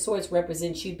Queen of Swords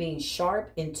represents you being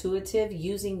sharp, intuitive,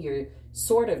 using your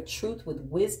sword of truth with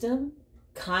wisdom,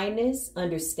 kindness,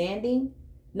 understanding,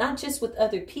 not just with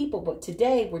other people, but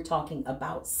today we're talking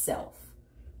about self.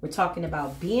 We're talking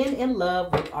about being in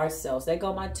love with ourselves. There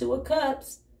go my Two of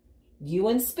Cups. You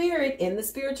in spirit, in the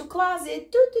spiritual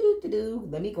closet.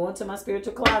 Let me go into my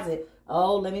spiritual closet.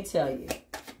 Oh, let me tell you.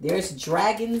 There's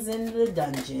dragons in the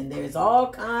dungeon. There's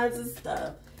all kinds of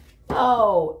stuff.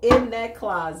 Oh, in that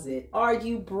closet. Are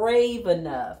you brave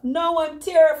enough? No, I'm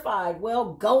terrified.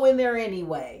 Well, go in there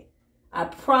anyway. I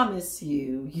promise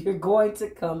you, you're going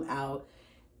to come out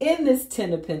in this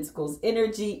Ten of Pentacles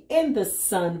energy, in the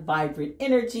sun vibrant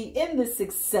energy, in the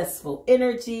successful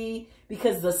energy,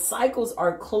 because the cycles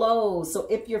are closed. So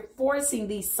if you're forcing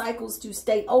these cycles to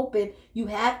stay open, you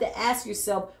have to ask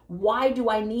yourself, why do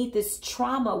I need this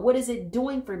trauma? What is it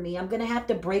doing for me? I'm going to have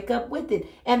to break up with it.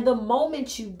 And the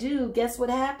moment you do, guess what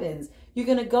happens? You're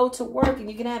going to go to work and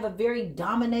you're going to have a very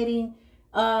dominating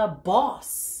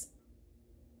boss,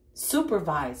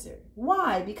 supervisor.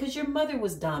 Why? Because your mother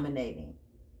was dominating.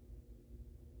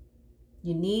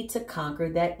 You need to conquer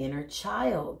that inner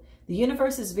child. The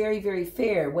universe is very, very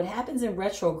fair. What happens in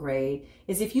retrograde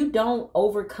is if you don't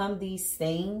overcome these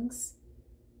things,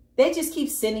 they just keep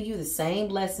sending you the same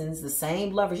lessons, the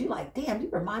same lovers. You're like, damn, you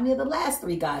remind me of the last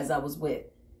 3 guys I was with.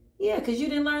 Yeah, because you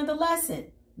didn't learn the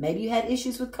lesson. Maybe you had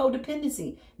issues with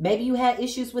codependency. Maybe you had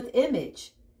issues with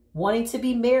image, wanting to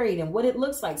be married and what it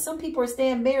looks like. Some people are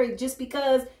staying married just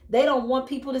because they don't want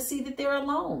people to see that they're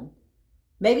alone.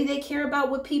 Maybe they care about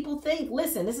what people think.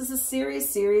 Listen, this is a serious,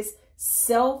 serious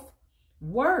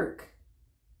self-work,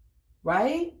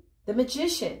 right? The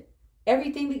Magician.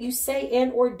 Everything that you say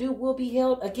and or do will be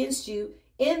held against you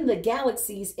in the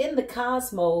galaxies, in the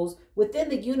cosmos, within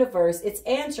the universe. It's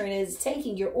answering, it's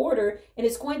taking your order, and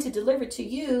it's going to deliver to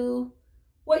you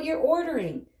what you're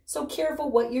ordering. So careful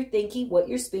what you're thinking, what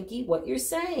you're speaking, what you're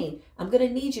saying. I'm going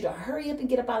to need you to hurry up and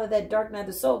get up out of that dark night of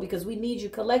the soul, because we need you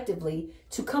collectively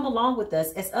to come along with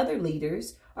us as other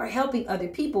leaders are helping other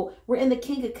people. We're in the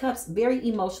King of Cups, very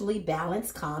emotionally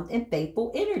balanced, calm, and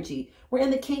faithful energy. We're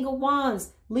in the King of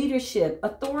Wands, leadership,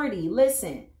 authority.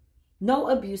 Listen, no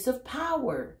abuse of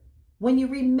power. When you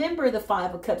remember the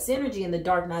 5 of Cups energy and the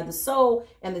dark night of the soul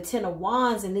and the 10 of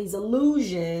Wands and these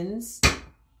illusions,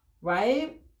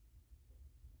 right,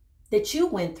 that you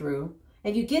went through,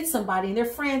 and you get somebody and they're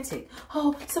frantic.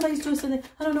 Oh, somebody's doing something.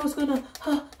 I don't know what's going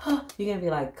on. You're going to be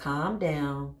like, calm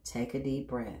down. Take a deep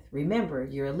breath. Remember,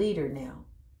 you're a leader now.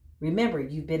 Remember,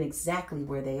 you've been exactly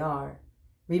where they are.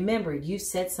 Remember, you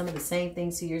said some of the same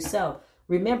things to yourself.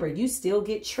 Remember, you still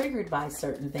get triggered by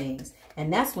certain things.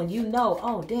 And that's when you know,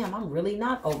 oh, damn, I'm really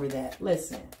not over that.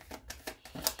 Listen.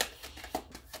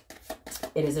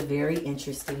 It is a very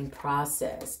interesting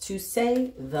process, to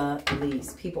say the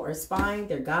least. People are spying.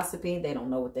 They're gossiping. They don't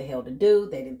know what the hell to do.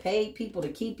 They didn't pay people to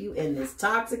keep you in this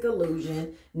toxic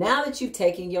illusion. Now that you've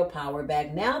taken your power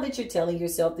back, now that you're telling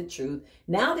yourself the truth,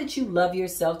 now that you love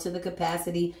yourself to the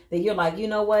capacity that you're like, you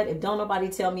know what? If don't nobody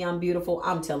tell me I'm beautiful,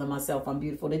 I'm telling myself I'm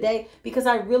beautiful today, because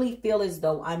I really feel as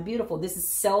though I'm beautiful. This is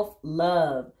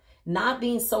self-love. Not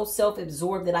being so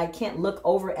self-absorbed that I can't look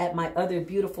over at my other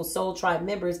beautiful soul tribe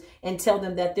members and tell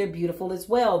them that they're beautiful as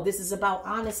well. This is about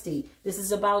honesty. This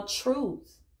is about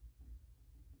truth.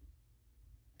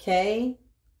 Okay?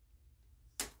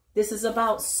 This is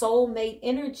about soulmate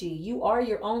energy. You are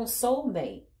your own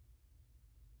soulmate.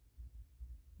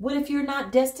 What if you're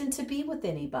not destined to be with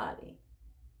anybody?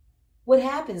 What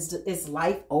happens? Is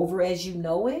life over as you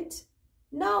know it?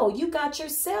 No, you got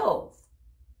yourself.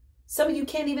 Some of you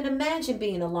can't even imagine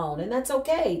being alone, and that's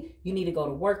okay. You need to go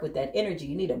to work with that energy.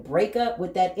 You need to break up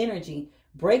with that energy.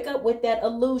 Break up with that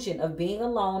illusion of being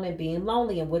alone and being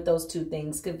lonely, and what those two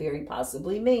things could very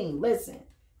possibly mean. Listen,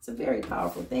 it's a very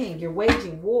powerful thing. You're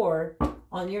waging war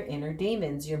on your inner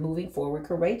demons. You're moving forward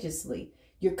courageously.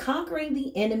 You're conquering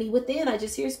the enemy within. I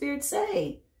just hear Spirit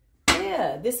say,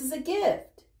 yeah, this is a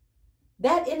gift.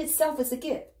 That in itself is a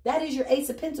gift. That is your Ace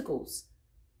of Pentacles.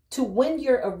 To win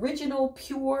your original,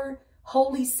 pure,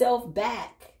 holy self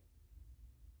back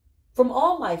from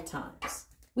all lifetimes.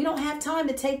 We don't have time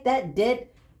to take that dead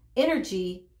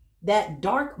energy, that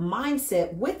dark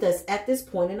mindset with us at this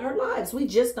point in our lives. We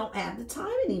just don't have the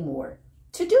time anymore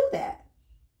to do that.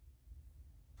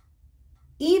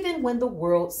 Even when the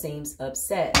world seems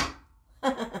upset.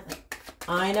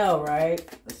 I know, right?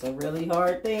 It's a really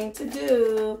hard thing to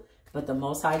do. But the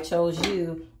Most High chose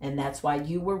you, and that's why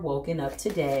you were woken up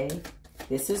today.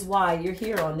 This is why you're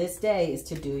here on this day, is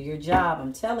to do your job.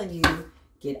 I'm telling you,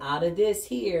 get out of this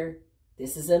here.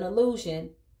 This is an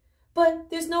illusion. But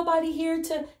there's nobody here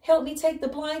to help me take the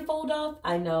blindfold off.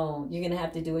 I know, you're going to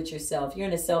have to do it yourself. You're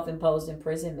in a self-imposed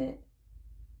imprisonment.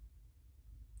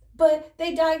 But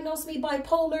they diagnosed me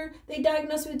bipolar. They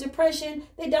diagnosed me with depression.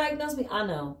 They diagnosed me. I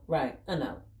know, right? I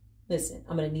know. Listen,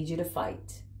 I'm going to need you to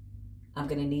fight. I'm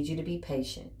going to need you to be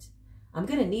patient. I'm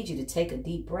going to need you to take a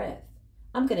deep breath.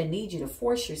 I'm going to need you to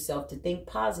force yourself to think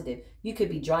positive. You could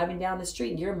be driving down the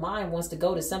street and your mind wants to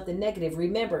go to something negative.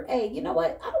 Remember, hey, you know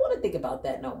what? I don't want to think about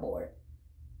that no more.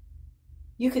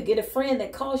 You could get a friend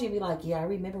that calls you and be like, yeah, I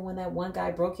remember when that one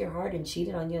guy broke your heart and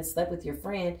cheated on you and slept with your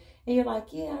friend. And you're like,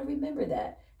 yeah, I remember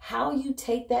that. How you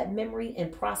take that memory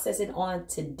and process it on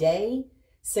today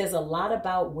says a lot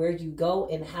about where you go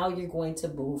and how you're going to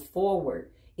move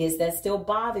forward. Is that still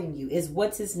bothering you? Is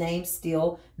what's his name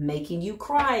still making you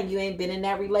cry? And you ain't been in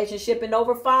that relationship in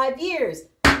over 5 years.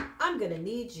 I'm going to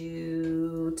need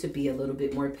you to be a little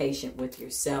bit more patient with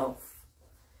yourself.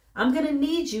 I'm going to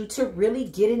need you to really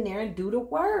get in there and do the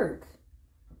work.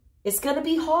 It's going to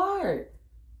be hard.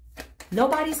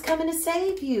 Nobody's coming to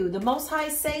save you. The Most High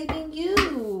is saving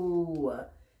you.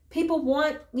 People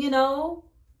want, you know,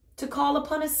 to call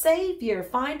upon a savior.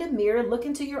 Find a mirror, look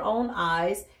into your own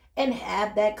eyes, and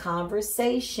have that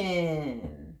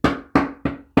conversation.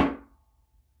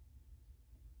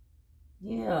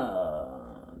 Yeah.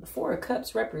 The Four of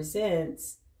Cups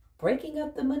represents breaking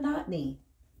up the monotony.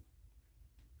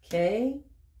 Okay?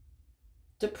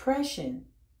 Depression.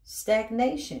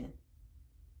 Stagnation.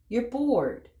 You're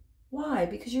bored. Why?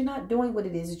 Because you're not doing what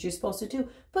it is that you're supposed to do.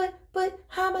 But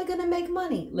how am I going to make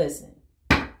money? Listen.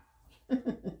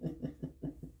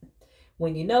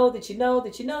 When you know that you know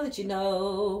that you know that you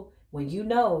know. When you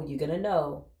know, you're going to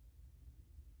know.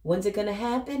 When's it going to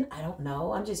happen? I don't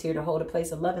know. I'm just here to hold a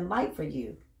place of love and light for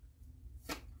you.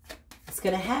 It's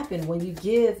going to happen when you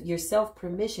give yourself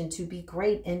permission to be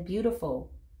great and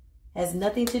beautiful. Has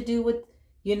nothing to do with,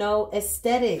 you know,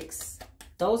 aesthetics.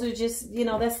 Those are just, you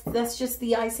know, that's just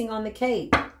the icing on the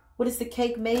cake. What is the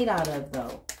cake made out of,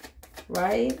 though?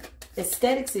 Right?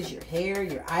 Aesthetics is your hair,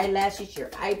 your eyelashes, your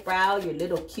eyebrow, your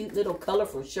little cute little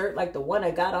colorful shirt like the one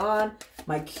I got on,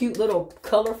 my cute little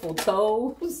colorful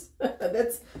toes.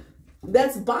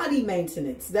 That's body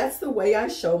maintenance. That's the way I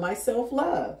show myself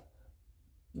love.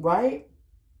 Right?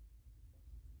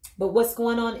 But what's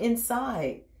going on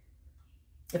inside?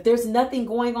 If there's nothing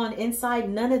going on inside,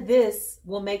 none of this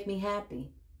will make me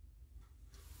happy.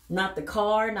 Not the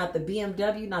car, not the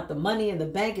BMW, not the money in the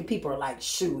bank. And people are like,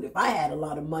 shoot, if I had a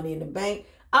lot of money in the bank,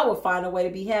 I would find a way to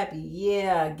be happy.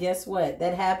 Yeah, guess what?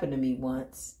 That happened to me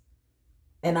once.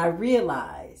 And I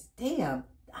realized, damn,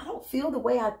 I don't feel the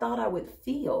way I thought I would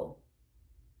feel.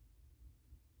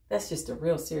 That's just a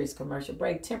real serious commercial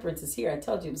break. Temperance is here. I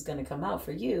told you it was going to come out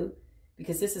for you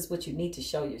because this is what you need to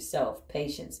show yourself.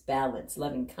 Patience, balance,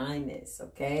 loving kindness,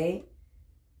 okay?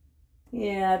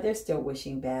 Yeah, they're still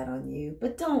wishing bad on you,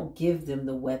 but don't give them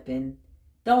the weapon.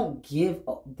 Don't give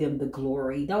them the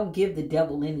glory. Don't give the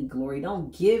devil any glory.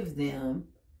 Don't give them,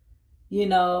 you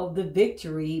know, the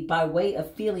victory by way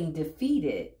of feeling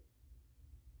defeated.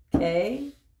 Okay?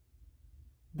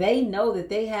 They know that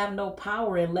they have no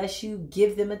power unless you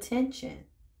give them attention.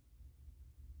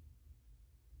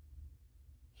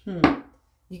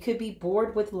 You could be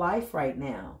bored with life right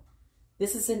now.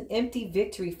 This is an empty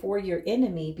victory for your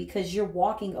enemy because you're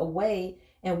walking away,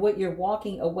 and what you're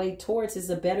walking away towards is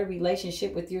a better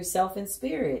relationship with yourself and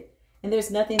spirit. And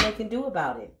there's nothing they can do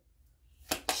about it.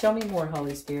 Show me more,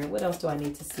 Holy Spirit. What else do I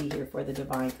need to see here for the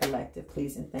Divine Collective?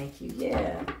 Please and thank you.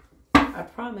 Yeah. I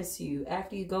promise you,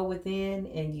 after you go within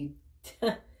and you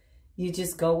you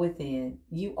just go within,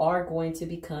 you are going to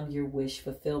become your wish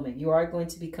fulfillment. You are going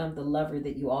to become the lover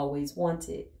that you always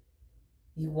wanted.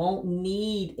 You won't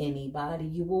need anybody.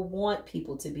 You will want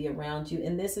people to be around you.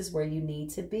 And this is where you need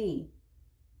to be.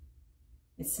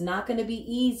 It's not going to be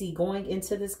easy going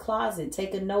into this closet.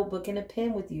 Take a notebook and a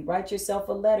pen with you. Write yourself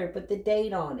a letter. Put the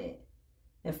date on it.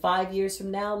 And 5 years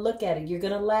from now, look at it. You're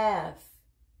going to laugh.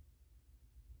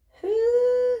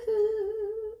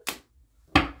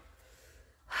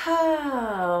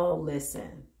 Oh,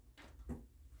 listen.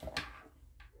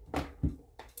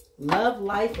 Love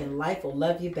life and life will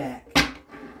love you back.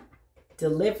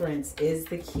 Deliverance is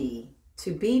the key.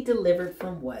 To be delivered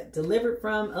from what? Delivered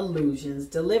from illusions,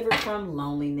 delivered from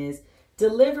loneliness,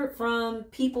 delivered from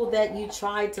people that you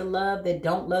try to love that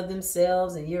don't love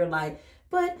themselves. And you're like,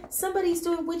 but somebody's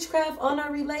doing witchcraft on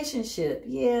our relationship.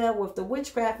 Yeah, well, if the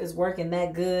witchcraft is working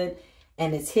that good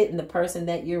and it's hitting the person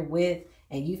that you're with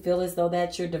and you feel as though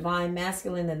that's your divine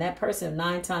masculine, then that person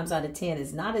 9 times out of 10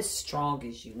 is not as strong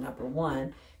as you, number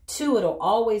one. 2, it'll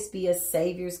always be a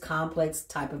savior's complex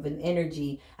type of an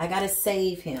energy. I got to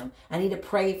save him. I need to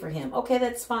pray for him. Okay,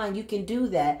 that's fine. You can do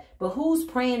that. But who's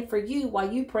praying for you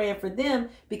while you praying for them?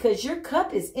 Because your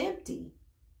cup is empty.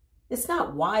 It's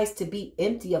not wise to be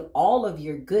empty of all of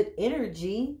your good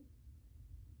energy,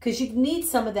 because you need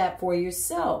some of that for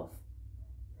yourself.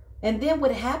 And then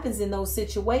what happens in those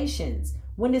situations?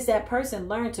 When does that person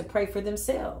learn to pray for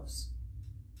themselves?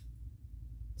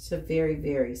 It's a very,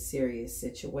 very serious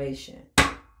situation.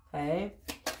 Okay.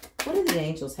 What do the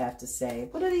angels have to say?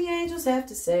 What do the angels have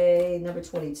to say? Number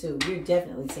 22. You're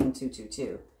definitely seeing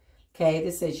 222. Okay.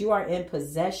 This says you are in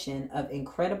possession of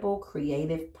incredible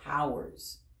creative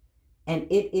powers. And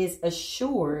it is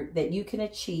assured that you can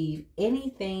achieve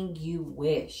anything you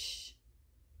wish.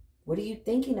 What are you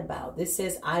thinking about? This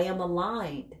says, I am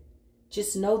aligned.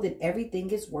 Just know that everything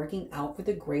is working out for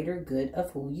the greater good of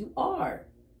who you are.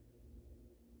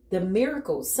 The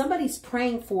miracles. Somebody's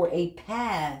praying for a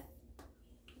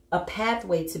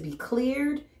pathway to be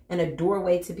cleared and a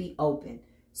doorway to be open.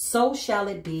 So shall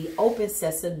it be. Open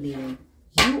sesame.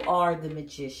 You are the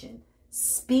magician.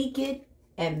 Speak it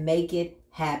and make it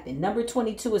happen. Number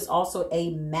 22 is also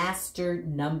a master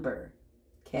number.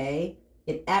 Okay?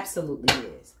 It absolutely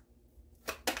is.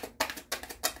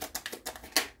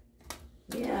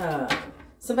 Yeah.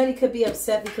 Somebody could be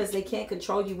upset because they can't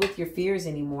control you with your fears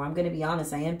anymore. I'm going to be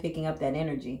honest. I am picking up that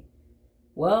energy.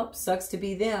 Well, sucks to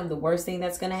be them. The worst thing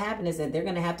that's going to happen is that they're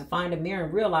going to have to find a mirror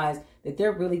and realize that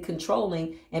they're really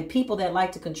controlling. And people that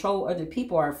like to control other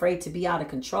people are afraid to be out of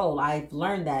control. I've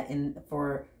learned that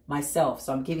for myself.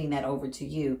 So I'm giving that over to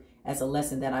you as a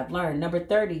lesson that I've learned. Number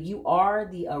 30, you are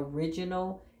the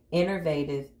original,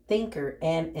 innovative thinker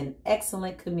and an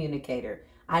excellent communicator.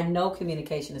 I know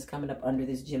communication is coming up under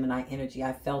this Gemini energy.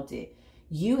 I felt it.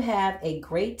 You have a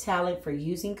great talent for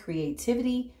using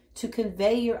creativity to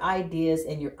convey your ideas,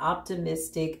 and your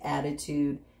optimistic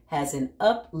attitude has an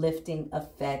uplifting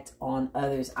effect on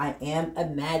others. I am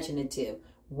imaginative.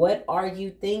 What are you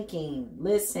thinking?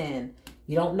 Listen,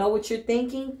 you don't know what you're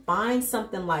thinking? Find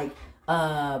something like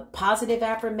positive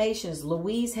affirmations.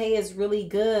 Louise Hay is really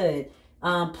good.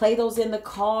 Play those in the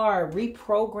car.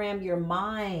 Reprogram your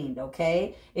mind,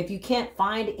 okay? If you can't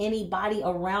find anybody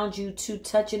around you to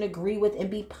touch and agree with and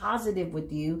be positive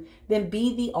with you, then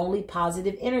be the only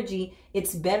positive energy.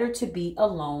 It's better to be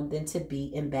alone than to be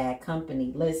in bad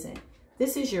company. Listen,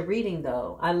 this is your reading,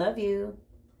 though. I love you.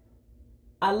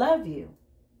 I love you.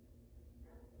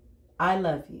 I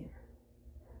love you.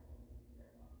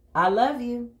 I love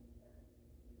you.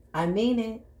 I mean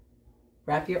it.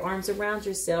 Wrap your arms around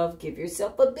yourself. Give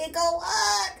yourself a big old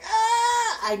hug.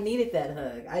 I needed that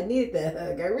hug. I needed that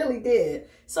hug. I really did.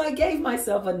 So I gave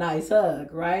myself a nice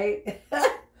hug, right?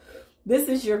 This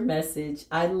is your message.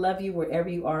 I love you wherever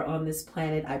you are on this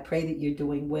planet. I pray that you're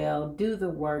doing well. Do the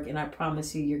work, and I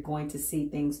promise you, you're going to see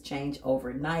things change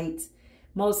overnight.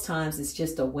 Most times it's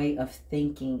just a way of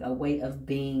thinking, a way of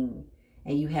being.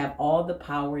 And you have all the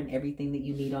power and everything that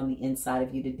you need on the inside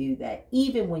of you to do that.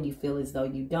 Even when you feel as though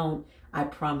you don't, I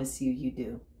promise you, you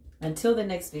do. Until the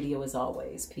next video, as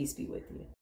always, peace be with you.